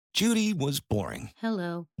Judy was boring.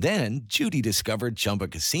 Hello. Then Judy discovered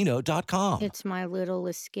ChumbaCasino.com. It's my little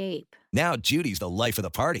escape. Now Judy's the life of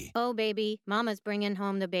the party. Oh, baby, mama's bringing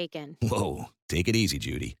home the bacon. Whoa, take it easy,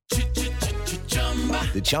 Judy.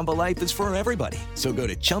 The Chumba life is for everybody. So go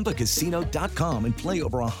to ChumbaCasino.com and play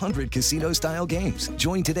over 100 casino-style games.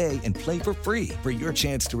 Join today and play for free for your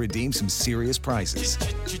chance to redeem some serious prizes.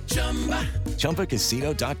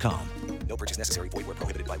 ChumbaCasino.com. No purchase necessary. Void where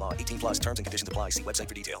prohibited by law. 18+ terms and conditions apply. See website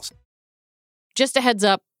for details. Just a heads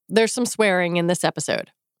up, there's some swearing in this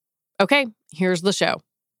episode. Okay, here's the show.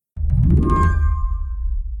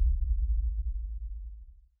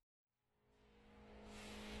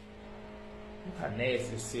 How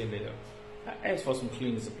nasty silly. I asked for some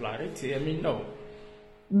cleaning supply. They tell me no.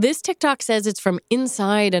 This TikTok says it's from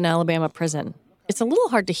inside an Alabama prison. It's a little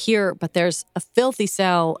hard to hear, but there's a filthy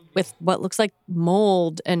cell with what looks like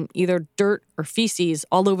mold and either dirt or feces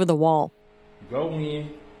all over the wall. Go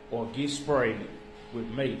in or get sprayed with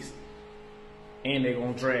mace, and they're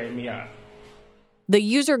going to drag me out. The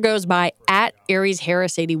user goes by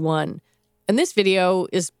 @AriesHarris81. And this video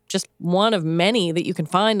is just one of many that you can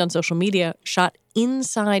find on social media shot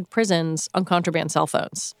inside prisons on contraband cell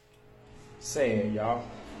phones. Sad, y'all.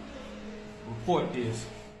 Report this.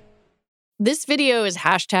 This video is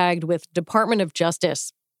hashtagged with Department of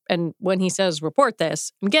Justice. And when he says report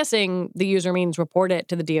this, I'm guessing the user means report it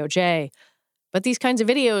to the DOJ. But these kinds of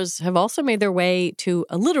videos have also made their way to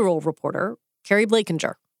a literal reporter, Carrie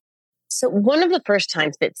Blakinger. So one of the first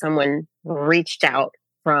times that someone reached out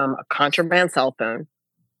from a contraband cell phone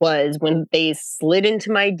was when they slid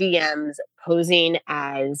into my DMs posing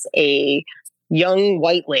as a young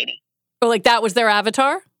white lady. Oh, like that was their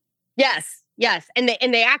avatar? Yes. And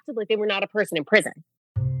they acted like they were not a person in prison.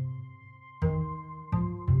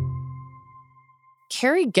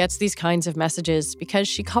 Carrie gets these kinds of messages because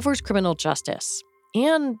she covers criminal justice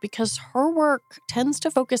and because her work tends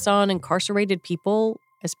to focus on incarcerated people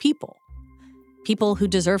as people who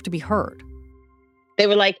deserve to be heard. They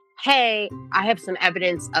were like, hey, I have some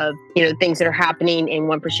evidence of, things that are happening in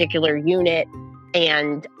one particular unit,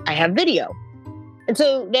 and I have video. And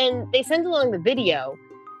so then they send along the video.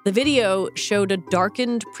 The video showed a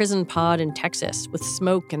darkened prison pod in Texas with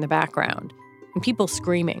smoke in the background and people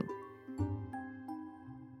screaming.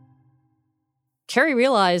 Carrie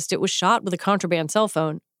realized it was shot with a contraband cell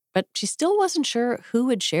phone, but she still wasn't sure who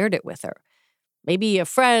had shared it with her. Maybe a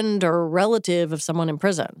friend or relative of someone in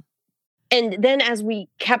prison. And then as we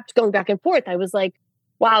kept going back and forth, I was like,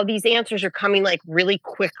 wow, these answers are coming like really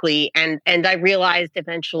quickly. And I realized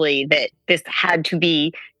eventually that this had to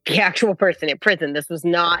be the actual person in prison. This was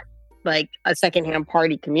not like a secondhand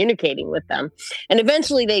party communicating with them. And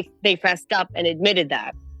eventually they fessed up and admitted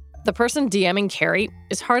that. The person DMing Carrie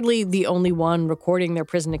is hardly the only one recording their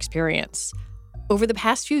prison experience. Over the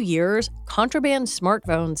past few years, contraband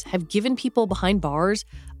smartphones have given people behind bars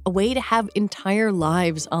a way to have entire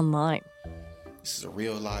lives online. This is a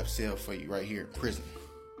real live cell for you right here in prison.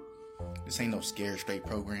 This ain't no scared straight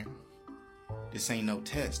program. This ain't no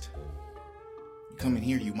test. You come in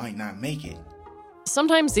here, you might not make it.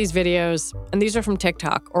 Sometimes these videos, and these are from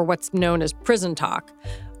TikTok or what's known as prison talk,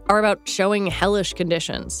 are about showing hellish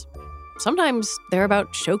conditions. Sometimes they're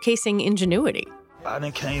about showcasing ingenuity. I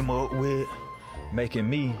done came up with making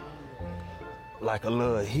me like a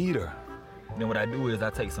little heater. Then what I do is I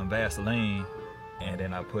take some Vaseline and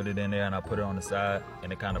then I put it in there and I put it on the side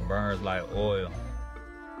and it kind of burns like oil.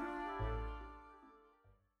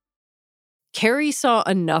 Carrie saw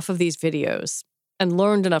enough of these videos and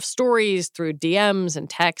learned enough stories through DMs and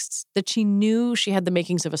texts that she knew she had the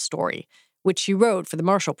makings of a story, which she wrote for the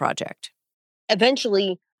Marshall Project.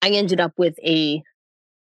 Eventually, I ended up with a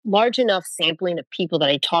large enough sampling of people that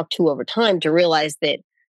I talked to over time to realize that,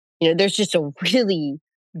 there's just a really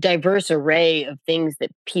diverse array of things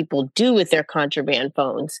that people do with their contraband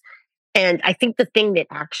phones. And I think the thing that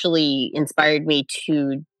actually inspired me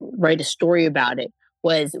to write a story about it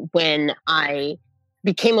was when I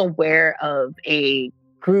became aware of a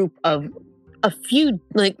group of a few,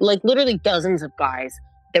 like literally dozens of guys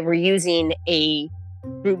that were using a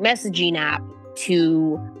group messaging app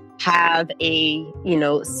to have a,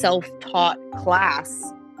 self-taught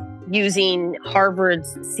class using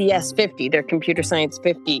Harvard's CS50, their Computer Science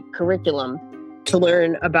 50 curriculum, to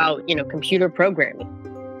learn about, computer programming.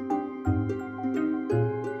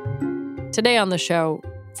 Today on the show,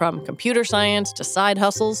 from computer science to side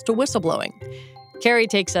hustles to whistleblowing, Carrie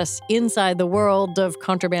takes us inside the world of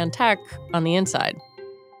contraband tech on the inside.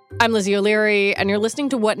 I'm Lizzie O'Leary, and you're listening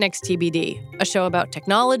to What Next TBD, a show about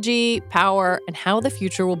technology, power, and how the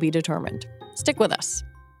future will be determined. Stick with us.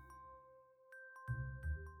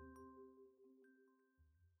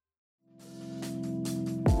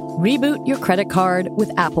 Reboot your credit card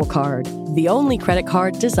with Apple Card, the only credit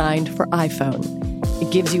card designed for iPhone.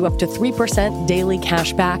 It gives you up to 3% daily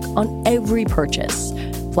cash back on every purchase.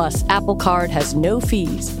 Plus, Apple Card has no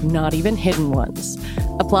fees, not even hidden ones.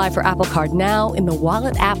 Apply for Apple Card now in the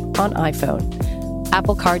Wallet app on iPhone.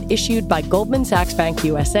 Apple Card issued by Goldman Sachs Bank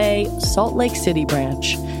USA, Salt Lake City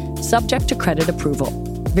branch. Subject to credit approval.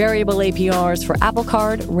 Variable APRs for Apple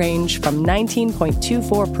Card range from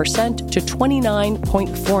 19.24% to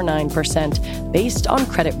 29.49% based on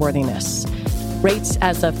creditworthiness. Rates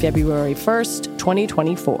as of February 1st,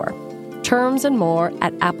 2024. Terms and more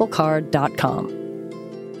at applecard.com.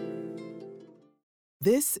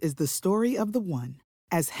 This is the story of the one.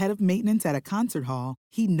 As head of maintenance at a concert hall,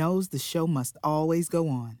 he knows the show must always go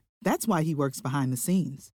on. That's why he works behind the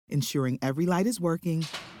scenes, ensuring every light is working,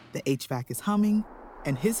 the HVAC is humming,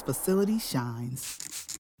 and his facility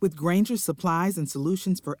shines. With Grainger's supplies and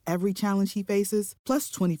solutions for every challenge he faces, plus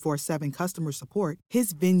 24/7 customer support,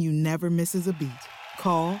 his venue never misses a beat.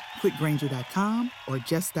 Call quickgrainger.com or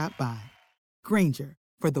just stop by. Grainger,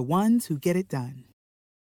 for the ones who get it done.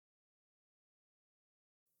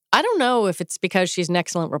 I don't know if it's because she's an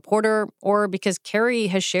excellent reporter or because Carrie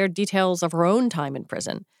has shared details of her own time in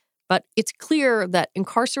prison, but it's clear that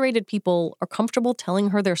incarcerated people are comfortable telling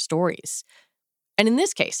her their stories. And in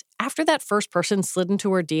this case, after that first person slid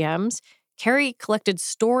into her DMs, Carrie collected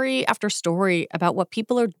story after story about what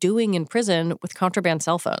people are doing in prison with contraband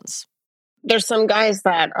cell phones. There's some guys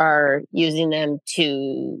that are using them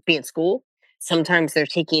to be in school. Sometimes they're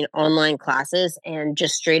taking online classes and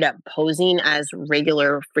just straight up posing as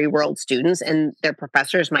regular free world students, and their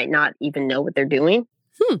professors might not even know what they're doing.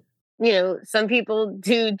 Some people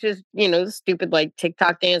do just, stupid like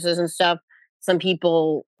TikTok dances and stuff. Some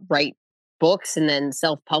people write books and then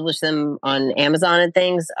self-publish them on Amazon and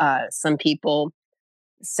things. Some people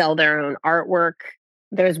sell their own artwork.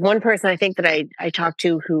 There's one person I think that I talked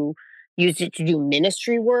to who used it to do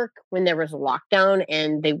ministry work when there was a lockdown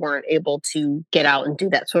and they weren't able to get out and do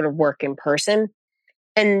that sort of work in person.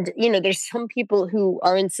 And, there's some people who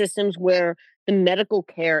are in systems where the medical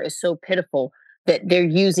care is so pitiful that they're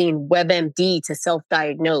using WebMD to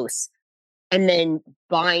self-diagnose and then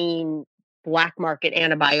buying black market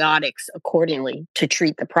antibiotics accordingly to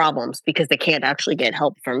treat the problems because they can't actually get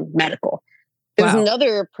help from medical. There was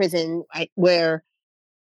another prison where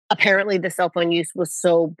apparently the cell phone use was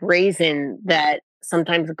so brazen that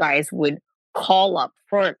sometimes guys would call up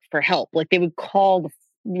front for help. Like they would call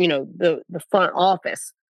the front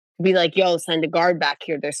office, be like, yo, send a guard back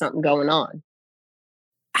here. There's something going on.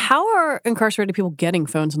 How are incarcerated people getting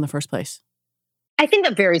phones in the first place? I think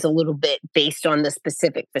that varies a little bit based on the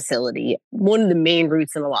specific facility. One of the main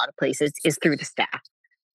routes in a lot of places is through the staff,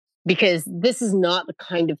 because this is not the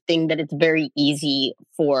kind of thing that it's very easy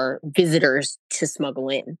for visitors to smuggle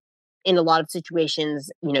in. In a lot of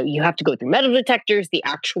situations, you have to go through metal detectors. The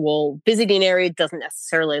actual visiting area doesn't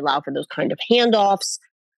necessarily allow for those kind of handoffs.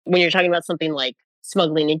 When you're talking about something like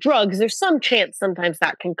smuggling in drugs, there's some chance sometimes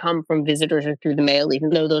that can come from visitors or through the mail,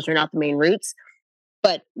 even though those are not the main routes.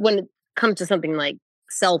 But when it comes to something like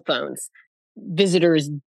cell phones, visitors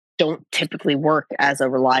don't typically work as a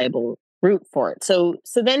reliable route for it. So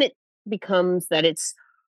then it becomes that it's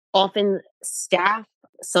often staff.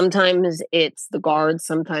 Sometimes it's the guards.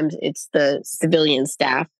 Sometimes it's the civilian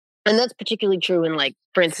staff. And that's particularly true in,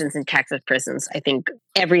 for instance, in Texas prisons. I think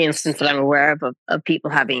every instance that I'm aware of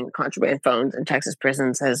people having contraband phones in Texas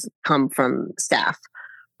prisons has come from staff.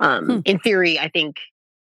 In theory, I think,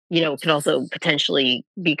 it could also potentially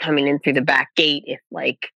be coming in through the back gate if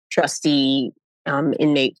trustee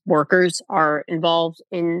inmate workers are involved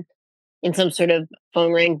in some sort of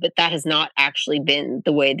phone ring, but that has not actually been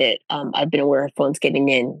the way that I've been aware of phones getting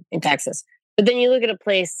in Texas. But then you look at a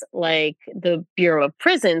place like the Bureau of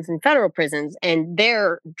Prisons and federal prisons, and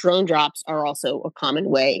their drone drops are also a common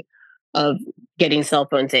way of getting cell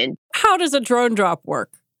phones in. How does a drone drop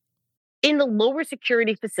work? In the lower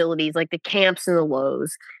security facilities, like the camps and the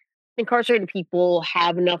lows, incarcerated people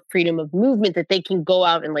have enough freedom of movement that they can go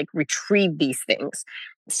out and retrieve these things.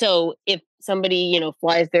 So if somebody,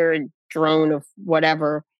 flies their drone of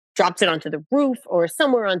whatever, drops it onto the roof or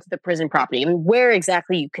somewhere onto the prison property, where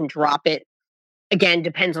exactly you can drop it, again,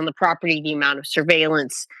 depends on the property, the amount of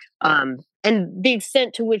surveillance, and the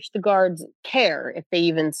extent to which the guards care if they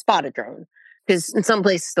even spot a drone. Because in some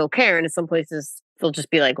places they'll care, and in some places they'll just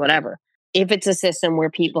be like, whatever. If it's a system where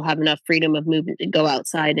people have enough freedom of movement to go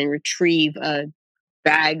outside and retrieve a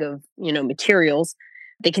bag of, materials,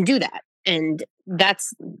 they can do that. And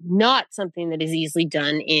that's not something that is easily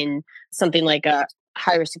done in something like a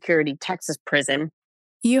higher security Texas prison.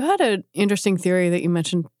 You had an interesting theory that you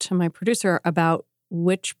mentioned to my producer about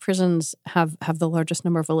which prisons have the largest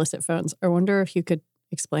number of illicit phones. I wonder if you could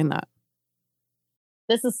explain that.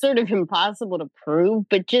 This is sort of impossible to prove,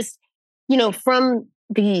 but just, from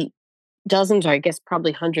the dozens, or I guess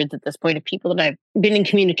probably hundreds at this point, of people that I've been in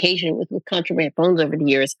communication with contraband phones over the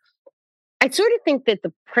years, I sort of think that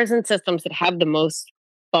the prison systems that have the most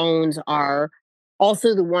phones are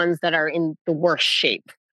also the ones that are in the worst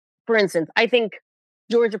shape. For instance, I think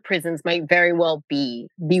Georgia prisons might very well be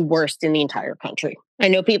the worst in the entire country. I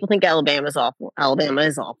know people think Alabama is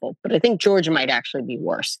awful, but I think Georgia might actually be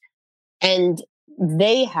worse. And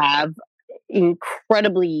they have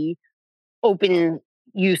incredibly open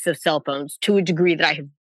use of cell phones to a degree that I have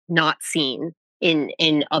not seen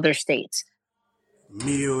in other states.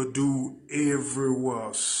 Mildew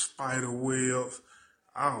everywhere, spider webs,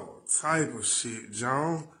 all type of shit,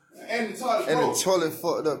 John. And the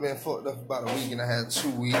toilet been fucked up about a week and a half, 2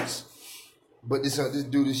 weeks. But this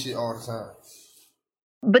do this shit all the time.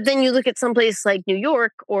 But then you look at some place like New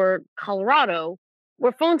York or Colorado,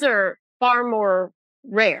 where phones are far more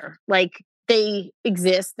rare. Like, they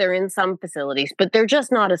exist, they're in some facilities, but they're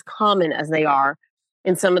just not as common as they are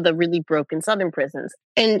in some of the really broken southern prisons.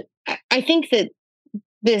 And I think that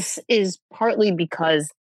this is partly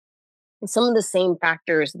because some of the same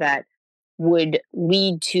factors that would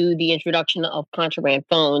lead to the introduction of contraband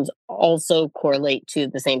phones also correlate to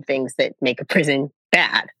the same things that make a prison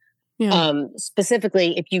bad. Yeah.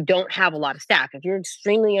 Specifically, if you don't have a lot of staff, if you're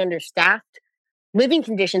extremely understaffed, living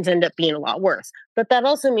conditions end up being a lot worse. But that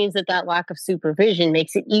also means that lack of supervision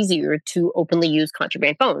makes it easier to openly use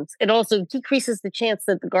contraband phones. It also decreases the chance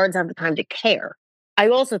that the guards have the time to care. I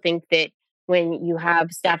also think that when you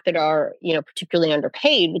have staff that are, particularly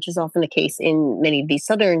underpaid, which is often the case in many of these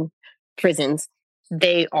southern prisons,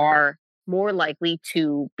 they are more likely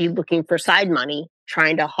to be looking for side money,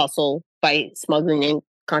 trying to hustle by smuggling in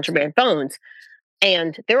contraband phones.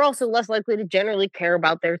 And they're also less likely to generally care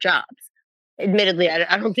about their jobs. Admittedly,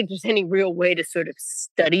 I don't think there's any real way to sort of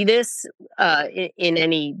study this in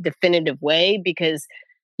any definitive way, because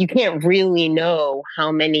you can't really know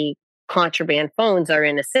how many contraband phones are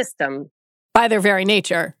in a system. By their very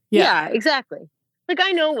nature. Yeah, exactly. Like,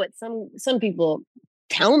 I know what some people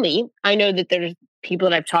tell me. I know that there's people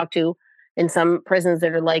that I've talked to in some prisons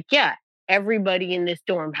that are like, yeah, everybody in this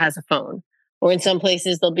dorm has a phone. Or in some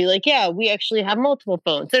places, they'll be like, yeah, we actually have multiple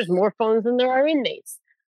phones. There's more phones than there are inmates.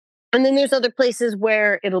 And then there's other places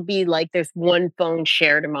where it'll be like there's one phone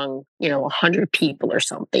shared among, 100 people or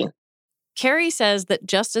something. Carrie says that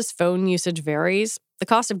just as phone usage varies, the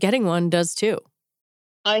cost of getting one does too.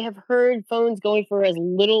 I have heard phones going for as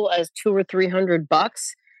little as $200 or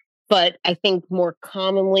 $300, but I think more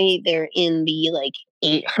commonly they're in the like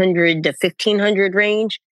 $800 to $1,500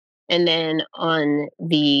 range. And then on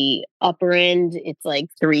the upper end, it's like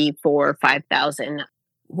 $3,000, $4,000, $5,000.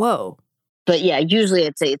 Whoa. But yeah, usually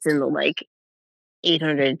I'd say it's in the like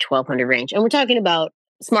 $800, $1,200 range. And we're talking about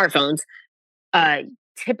smartphones,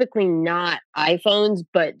 typically not iPhones,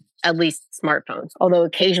 but at least smartphones. Although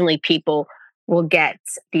occasionally people will get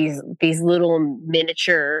these little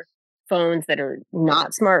miniature phones that are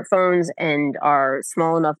not smartphones and are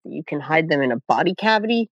small enough that you can hide them in a body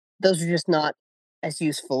cavity. Those are just not as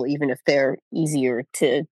useful, even if they're easier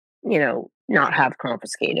to, not have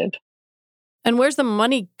confiscated. And where's the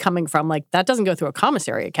money coming from? Like, that doesn't go through a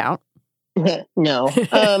commissary account. No.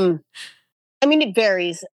 I mean, it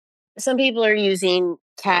varies. Some people are using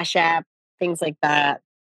Cash App, things like that.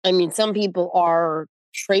 I mean, some people are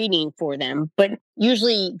trading for them, but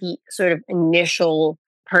usually the sort of initial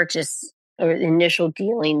purchase or initial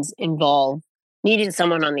dealings involve needing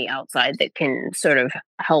someone on the outside that can sort of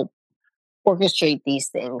help orchestrate these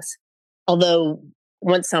things. Although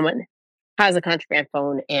once someone has a contraband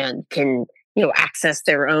phone and can, access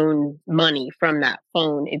their own money from that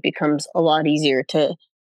phone, it becomes a lot easier to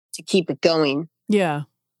keep it going. Yeah.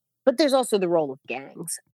 But there's also the role of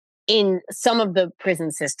gangs. In some of the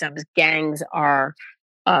prison systems, gangs are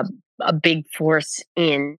a big force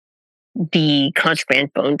in the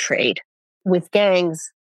contraband phone trade. With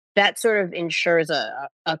gangs, that sort of ensures a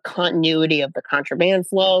continuity of the contraband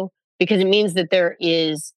flow, because it means that there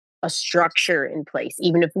is a structure in place,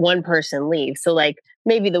 even if one person leaves. So like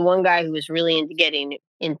maybe the one guy who was really into getting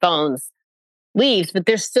in phones leaves, but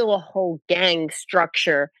there's still a whole gang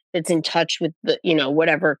structure that's in touch with the,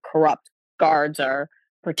 whatever corrupt guards are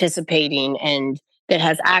participating and that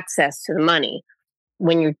has access to the money.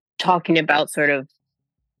 When you're talking about sort of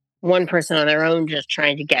one person on their own just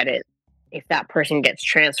trying to get it, if that person gets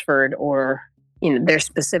transferred or, their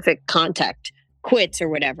specific contact quits or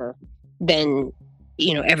whatever, then,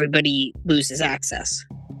 everybody loses access.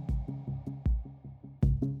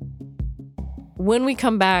 When we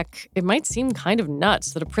come back, it might seem kind of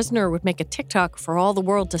nuts that a prisoner would make a TikTok for all the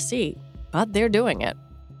world to see, but they're doing it.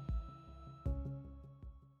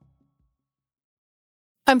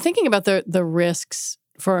 I'm thinking about the risks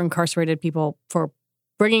for incarcerated people for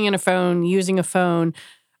bringing in a phone, using a phone.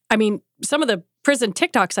 I mean, some of the prison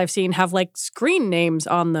TikToks I've seen have like screen names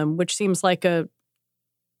on them, which seems like a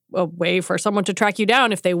way for someone to track you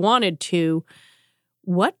down if they wanted to.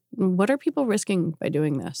 What are people risking by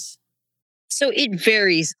doing this? So it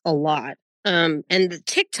varies a lot. And the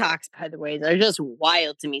TikToks, by the way, they're just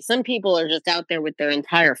wild to me. Some people are just out there with their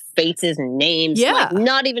entire faces and names, like,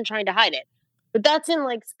 not even trying to hide it. But that's in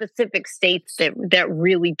like specific states that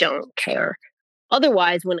really don't care.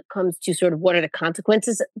 Otherwise, when it comes to sort of what are the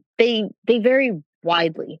consequences, they vary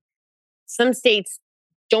widely. Some states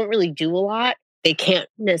don't really do a lot. They can't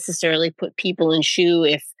necessarily put people in SHU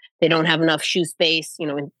if they don't have enough SHU space,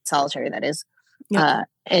 in solitary, that is. Yeah.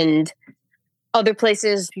 And other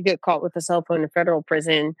places, if you get caught with a cell phone in federal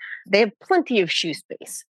prison, they have plenty of SHU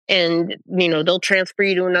space. And, they'll transfer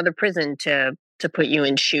you to another prison to put you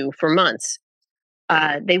in SHU for months.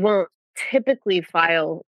 They won't typically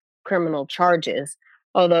file criminal charges,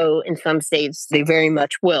 although in some states they very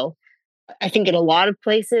much will. I think in a lot of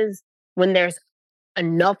places, when there's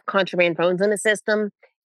enough contraband phones in the system,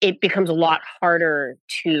 it becomes a lot harder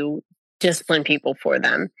to discipline people for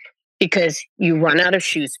them because you run out of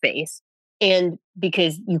SHU space and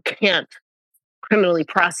because you can't criminally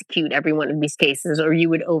prosecute every one of these cases, or you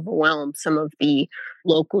would overwhelm some of the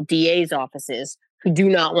local DA's offices who do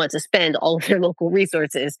not want to spend all of their local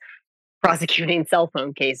resources prosecuting cell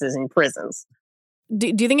phone cases in prisons. Do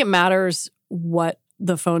you think it matters what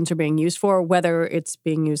the phones are being used for, whether it's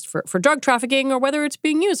being used for drug trafficking or whether it's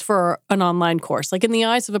being used for an online course? Like in the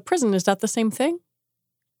eyes of a prison, is that the same thing?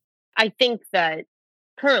 I think that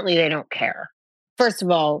currently they don't care. First of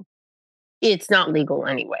all, it's not legal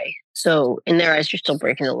anyway. So in their eyes, you're still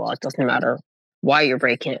breaking the law. It doesn't matter why you're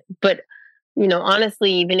breaking it. But,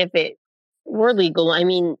 honestly, even if it were legal, I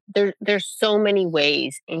mean, there's so many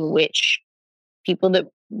ways in which people that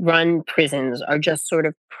run prisons are just sort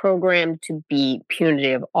of programmed to be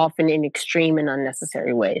punitive, often in extreme and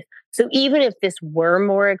unnecessary ways. So even if this were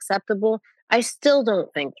more acceptable, I still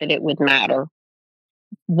don't think that it would matter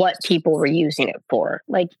what people were using it for.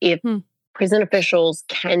 Like if prison officials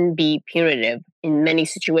can be punitive in many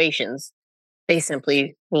situations, they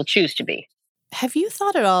simply will choose to be. Have you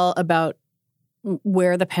thought at all about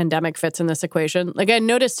where the pandemic fits in this equation? Like I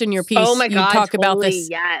noticed in your piece, you talk about this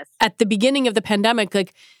at the beginning of the pandemic.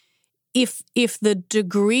 Like if the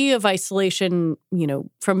degree of isolation,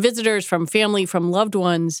 from visitors, from family, from loved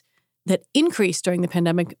ones that increased during the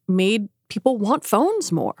pandemic made people want phones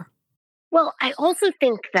more. Well, I also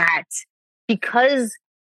think that because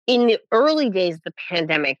in the early days of the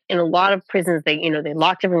pandemic, in a lot of prisons, they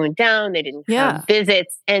locked everyone down. They didn't have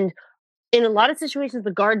visits. And in a lot of situations,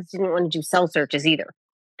 the guards didn't want to do cell searches either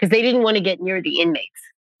because they didn't want to get near the inmates.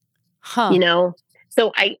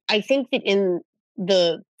 So I think that in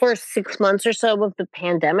the first 6 months or so of the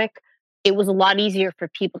pandemic, it was a lot easier for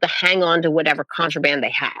people to hang on to whatever contraband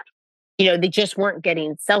they had. They just weren't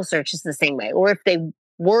getting cell searches the same way. Or if they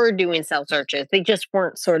were doing cell searches, they just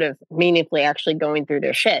weren't sort of meaningfully actually going through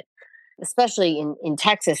their shit. Especially in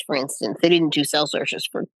Texas, for instance, they didn't do cell searches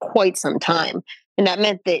for quite some time. And that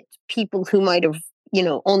meant that people who might have,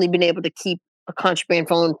 only been able to keep a contraband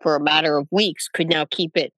phone for a matter of weeks could now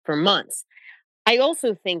keep it for months. I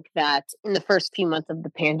also think that in the first few months of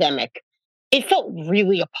the pandemic, it felt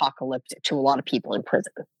really apocalyptic to a lot of people in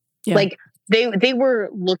prison. Yeah. Like they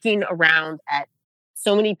were looking around at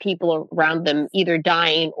so many people around them either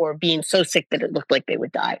dying or being so sick that it looked like they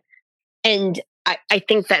would die. And I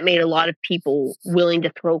think that made a lot of people willing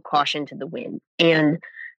to throw caution to the wind and,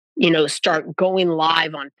 start going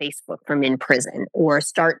live on Facebook from in prison or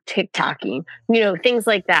start TikToking, things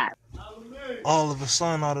like that. All of a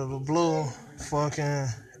sudden, out of the blue, fucking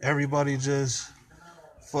everybody just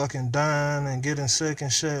fucking dying and getting sick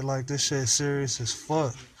and shit. Like, this shit serious as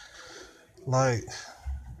fuck. Like,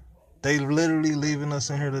 they literally leaving us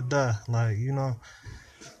in here to die. Like,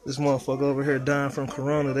 this motherfucker over here dying from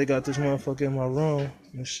corona. They got this motherfucker in my room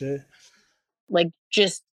and shit. Like,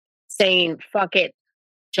 just saying, fuck it.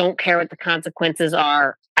 Don't care what the consequences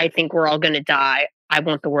are. I think we're all going to die. I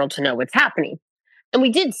want the world to know what's happening. And we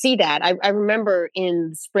did see that. I remember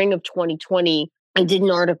in the spring of 2020, I did an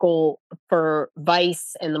article for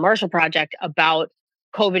Vice and the Marshall Project about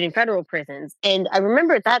COVID in federal prisons. And I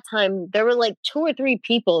remember at that time, there were like 2 or 3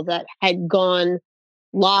 people that had gone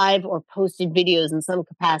live or posted videos in some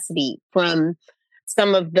capacity from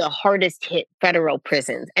some of the hardest hit federal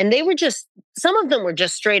prisons. And some of them were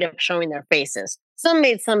just straight up showing their faces. Some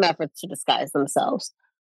made some efforts to disguise themselves.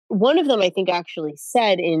 One of them, I think, actually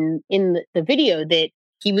said in the video that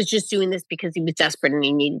he was just doing this because he was desperate and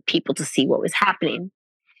he needed people to see what was happening.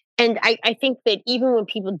 And I think that even when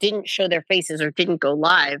people didn't show their faces or didn't go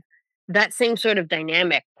live, that same sort of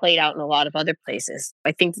dynamic played out in a lot of other places.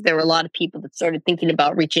 I think that there were a lot of people that started thinking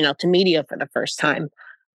about reaching out to media for the first time,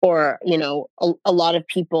 or, a lot of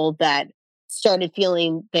people that started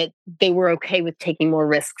feeling that they were okay with taking more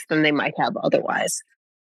risks than they might have otherwise.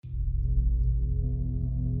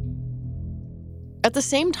 At the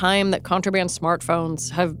same time that contraband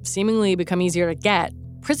smartphones have seemingly become easier to get,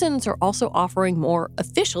 prisons are also offering more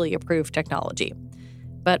officially approved technology.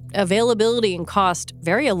 But availability and cost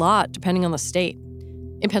vary a lot depending on the state.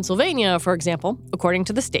 In Pennsylvania, for example, according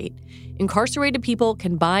to the state, incarcerated people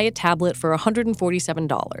can buy a tablet for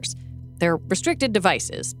 $147. They're restricted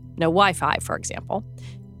devices, no Wi-Fi, for example.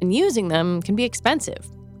 And using them can be expensive.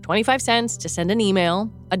 25 cents to send an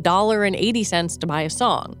email, $1.80 to buy a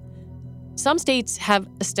song. Some states have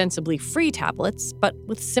ostensibly free tablets, but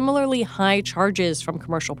with similarly high charges from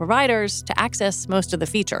commercial providers to access most of the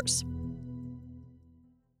features.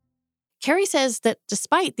 Carrie says that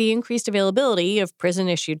despite the increased availability of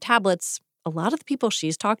prison-issued tablets, a lot of the people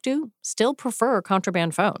she's talked to still prefer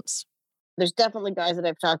contraband phones. There's definitely guys that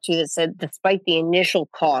I've talked to that said despite the initial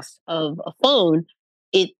cost of a phone,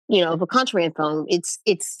 of a contraband phone, it's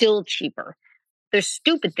still cheaper. There's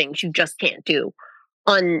stupid things you just can't do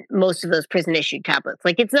on most of those prison-issued tablets.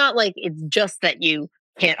 Like, it's not like it's just that you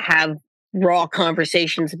can't have raw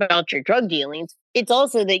conversations about your drug dealings. It's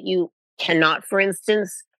also that you cannot, for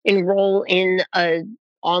instance, enroll in an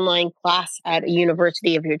online class at a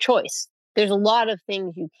university of your choice. There's a lot of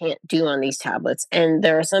things you can't do on these tablets. And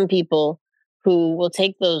there are some people who will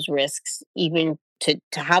take those risks even to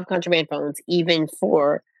have contraband phones, even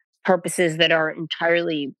for purposes that are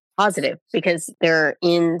entirely positive, because they're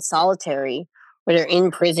in solitary or they're in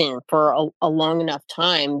prison for a long enough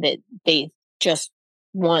time that they just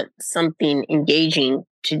want something engaging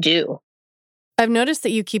to do. I've noticed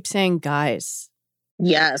that you keep saying guys.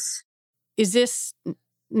 Yes. Is this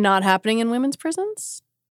not happening in women's prisons?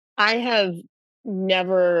 I have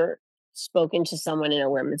never spoken to someone in a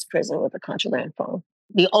women's prison with a contraband phone.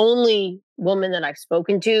 The only woman that I've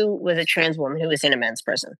spoken to was a trans woman who was in a men's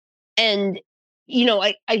prison. And,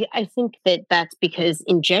 I think that that's because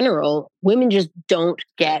in general, women just don't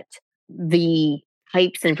get the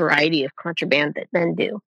types and variety of contraband that men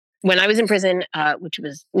do. When I was in prison, which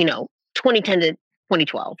was, 2010 to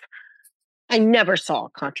 2012, I never saw a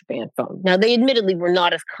contraband phone. Now, they admittedly were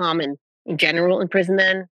not as common in general in prison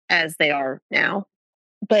then as they are now.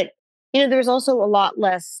 But, there's also a lot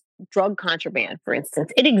less drug contraband, for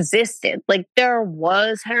instance. It existed. Like, there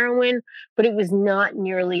was heroin, but it was not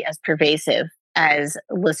nearly as pervasive as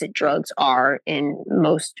illicit drugs are in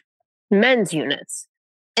most men's units.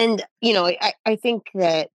 And, I think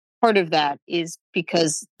that part of that is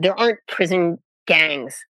because there aren't prison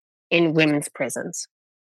gangs in women's prisons.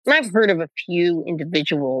 And I've heard of a few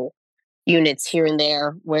individual units here and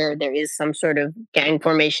there where there is some sort of gang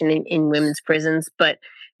formation in women's prisons. But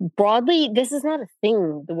broadly, this is not a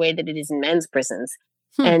thing the way that it is in men's prisons.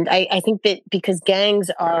 And I think that because gangs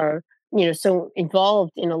are, so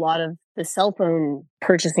involved in a lot of the cell phone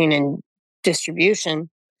purchasing and distribution,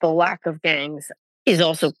 the lack of gangs is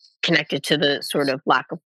also connected to the sort of lack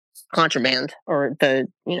of contraband, or the,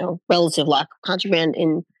 relative lack of contraband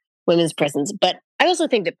in women's prisons. But I also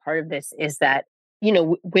think that part of this is that,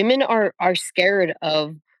 women are scared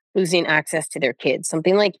of losing access to their kids.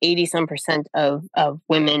 Something like 80% of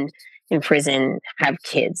women in prison have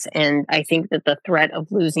kids. And I think that the threat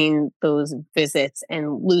of losing those visits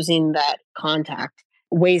and losing that contact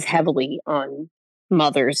weighs heavily on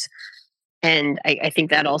mothers. And I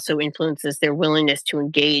think that also influences their willingness to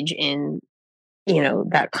engage in,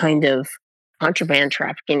 that kind of contraband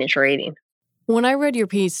trafficking and trading. When I read your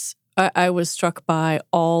piece, I was struck by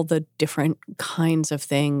all the different kinds of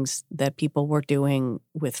things that people were doing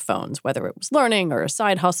with phones, whether it was learning or a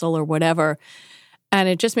side hustle or whatever. And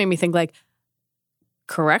it just made me think, like,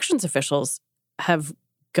 corrections officials have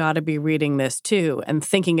got to be reading this too and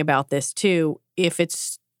thinking about this too. If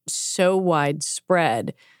it's so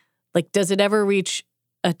widespread, like, does it ever reach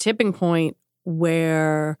a tipping point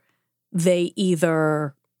where they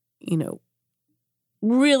either,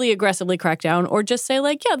 really aggressively crack down, or just say,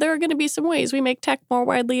 like, yeah, there are going to be some ways we make tech more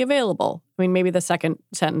widely available? I mean, maybe the second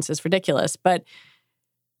sentence is ridiculous, but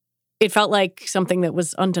it felt like something that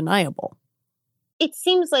was undeniable. It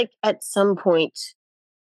seems like at some point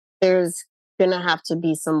there's going to have to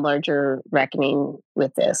be some larger reckoning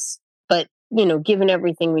with this. But, you know, given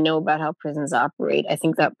everything we know about how prisons operate, I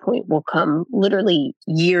think that point will come literally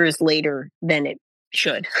years later than it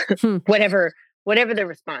should, whatever the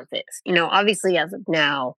response is. You know, obviously, as of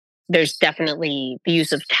now, there's definitely the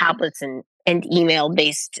use of tablets and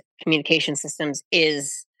email-based communication systems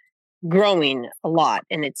is growing a lot,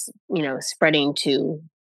 and it's, you know, spreading to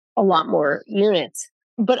a lot more units.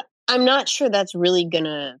 But I'm not sure that's really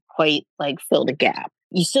gonna quite like fill the gap.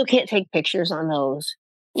 You still can't take pictures on those.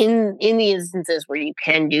 In the instances where you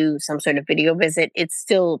can do some sort of video visit, it's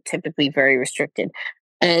still typically very restricted.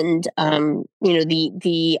 And you know,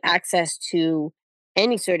 the access to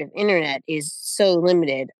any sort of internet is so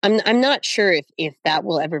limited. I'm not sure if that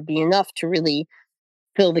will ever be enough to really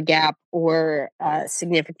fill the gap or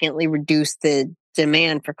significantly reduce the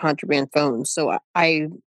demand for contraband phones. So I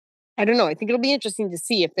don't know. I think it'll be interesting to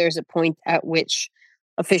see if there's a point at which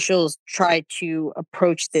officials try to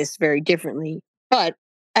approach this very differently. But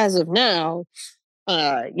as of now,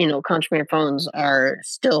 you know, contraband phones are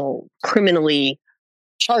still criminally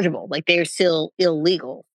chargeable. Like, they're still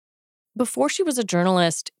illegal. Before she was a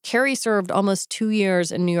journalist, Carrie served almost 2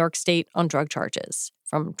 years in New York State on drug charges,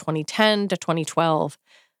 from 2010 to 2012.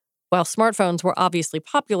 While smartphones were obviously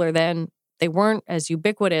popular then, they weren't as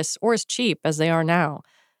ubiquitous or as cheap as they are now.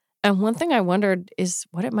 And one thing I wondered is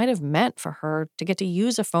what it might have meant for her to get to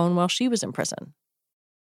use a phone while she was in prison.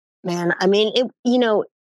 Man, I mean, you know,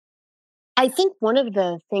 I think one of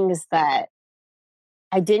the things that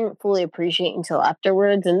I didn't fully appreciate until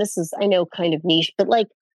afterwards, and this is, I know, kind of niche, but like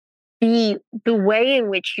the way in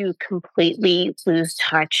which you completely lose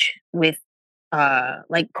touch with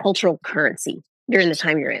like cultural currency during the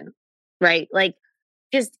time you're in, right? Like,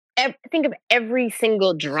 just think of every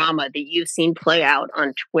single drama that you've seen play out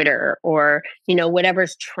on Twitter or, you know,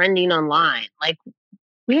 whatever's trending online. Like,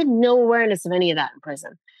 we had no awareness of any of that in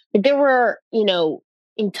prison. But there were, you know,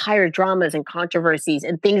 entire dramas and controversies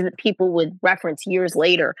and things that people would reference years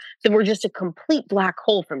later that were just a complete black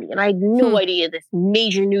hole for me. And I had no idea this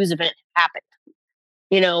major news event happened,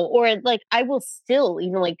 you know, or like I will still,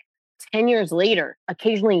 even like 10 years later,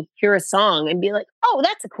 occasionally hear a song and be like, oh,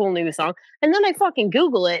 that's a cool new song. And then I fucking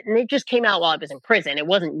Google it and it just came out while I was in prison. It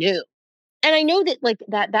wasn't new. And I know that like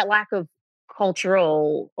that lack of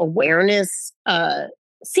cultural awareness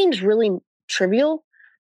seems really trivial,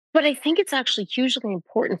 but I think it's actually hugely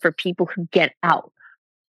important for people who get out,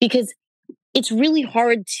 because it's really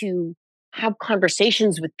hard to have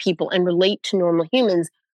conversations with people and relate to normal humans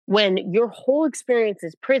when your whole experience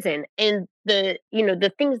is prison and the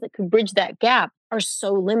things that could bridge that gap are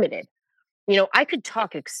so limited. You know, I could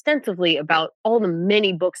talk extensively about all the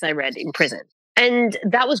many books I read in prison, and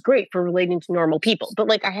that was great for relating to normal people. But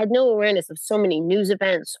like, I had no awareness of so many news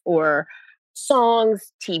events or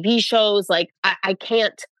songs, TV shows. Like, I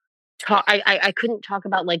can't talk. I couldn't talk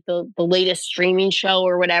about like the latest streaming show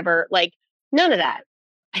or whatever. Like, none of that.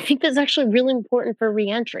 I think that's actually really important for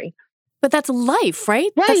reentry. But that's life,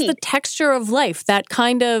 right? That's the texture of life, that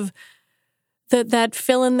kind of, that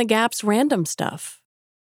fill in the gaps random stuff.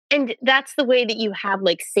 And that's the way that you have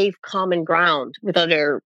like safe common ground with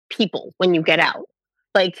other people when you get out.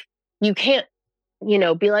 Like, you can't, you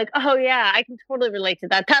know, be like, oh yeah, I can totally relate to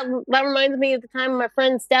that. That reminds me of the time my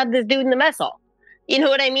friend stabbed this dude in the mess hall. You know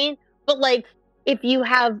what I mean? But like, if you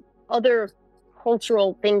have other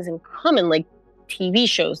cultural things in common, like TV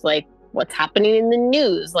shows, like what's happening in the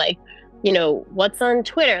news, like, you know, what's on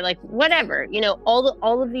Twitter, like whatever, you know,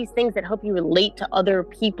 all of these things that help you relate to other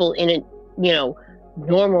people in a, you know,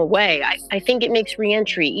 normal way. I think it makes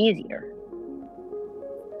reentry easier.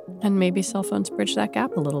 And maybe cell phones bridge that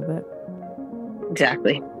gap a little bit.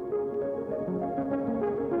 Exactly.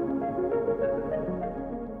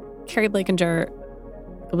 Carrie Blakinger,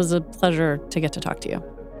 it was a pleasure to get to talk to you.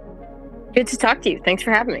 Good to talk to you. Thanks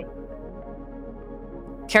for having me.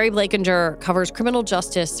 Carrie Blakinger covers criminal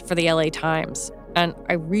justice for the LA Times, and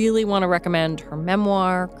I really want to recommend her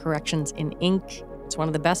memoir, Corrections in Ink. It's one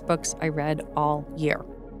of the best books I read all year.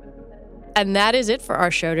 And that is it for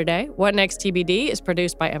our show today. What Next TBD is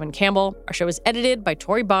produced by Evan Campbell. Our show is edited by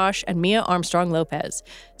Tori Bosch and Mia Armstrong-Lopez.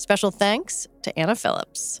 Special thanks to Anna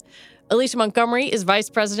Phillips. Alicia Montgomery is Vice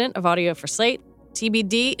President of Audio for Slate.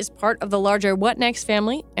 TBD is part of the larger What Next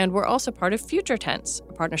family, and we're also part of Future Tense,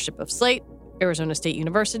 a partnership of Slate, Arizona State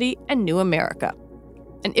University, and New America.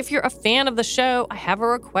 And if you're a fan of the show, I have a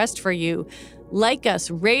request for you. Like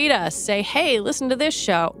us, rate us, say, hey, listen to this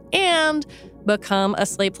show, and become a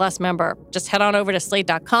Slate Plus member. Just head on over to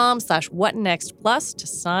slate.com/whatnextplus to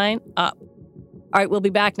sign up. All right, we'll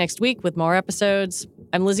be back next week with more episodes.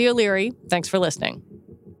 I'm Lizzie O'Leary. Thanks for listening.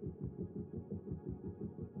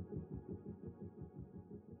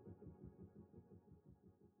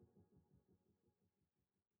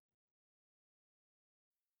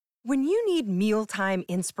 When you need mealtime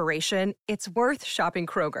inspiration, it's worth shopping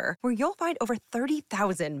Kroger, where you'll find over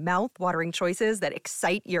 30,000 mouth-watering choices that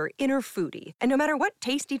excite your inner foodie. And no matter what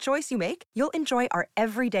tasty choice you make, you'll enjoy our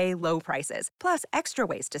everyday low prices, plus extra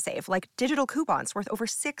ways to save, like digital coupons worth over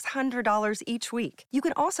 $600 each week. You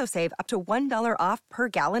can also save up to $1 off per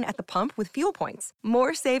gallon at the pump with fuel points.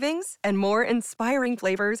 More savings and more inspiring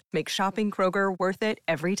flavors make shopping Kroger worth it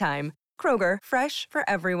every time. Kroger, fresh for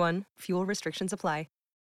everyone. Fuel restrictions apply.